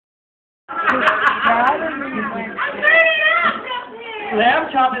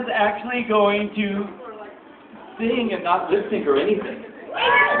job is actually going to sing and not lip sync or anything.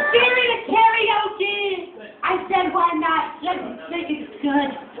 It's spirit of karaoke. I said, why not? Let's think it's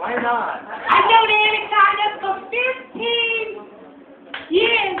good. Why not? I donated condoms for 15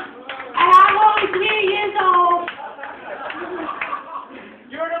 years, and I'm only 3 years old.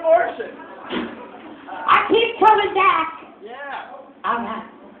 You're an abortion. I keep coming back. Yeah. All right.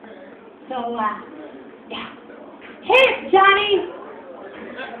 So, yeah. Hit it, Johnny.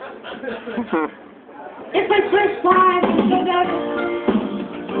 It's my first time. So good.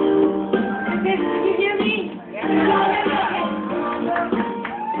 Can you hear me?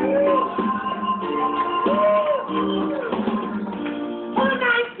 Oh,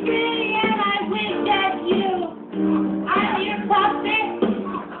 nice me, and I winked at you. I'm your puppet.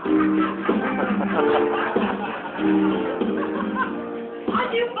 I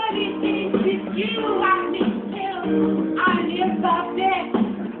do funny things with you. I'm me too. I'm your puppet.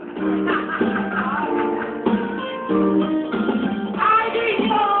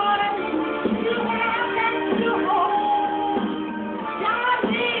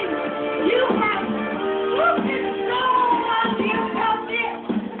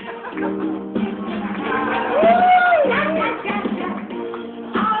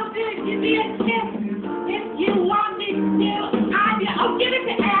 Oh, give it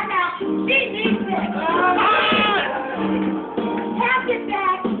to Anna. She needs it. Pass it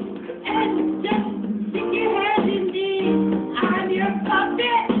back and just stick your head in me. I'm your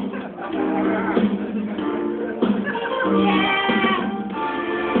puppet. Yeah.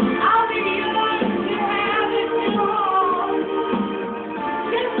 I'll be yours. You have it all.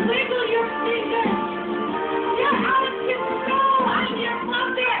 Just wiggle your fingers. You're out of control. I'm your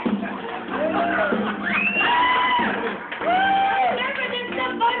puppet.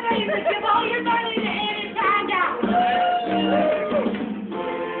 Give all your money to Annie Conda.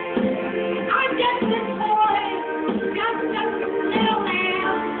 I'm just a boy, just a little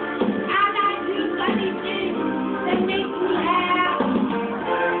lamb, and I do funny things that make me laugh.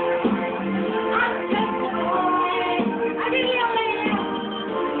 I'm just a boy, I'm a little lamb,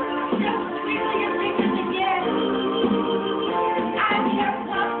 just wiggle your fingers again. I'm your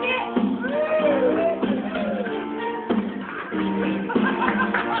puppet.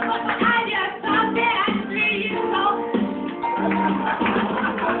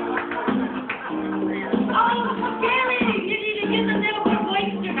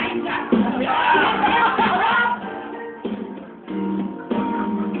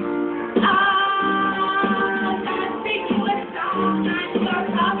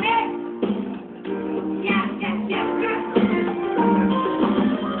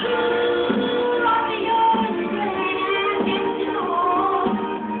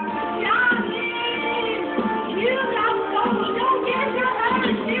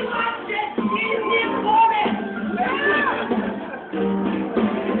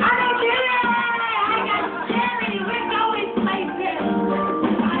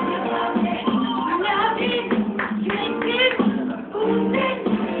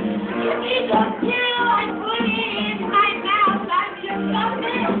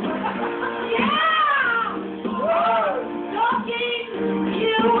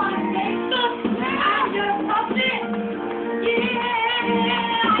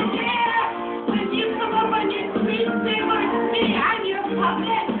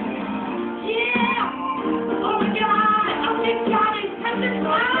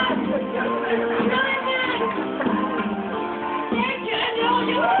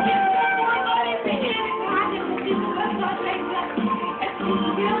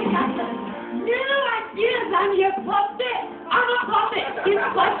 I'm your puppet. I'm a puppet. You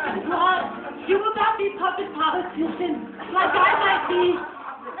puppet club. You will not be puppet politicians like I might be.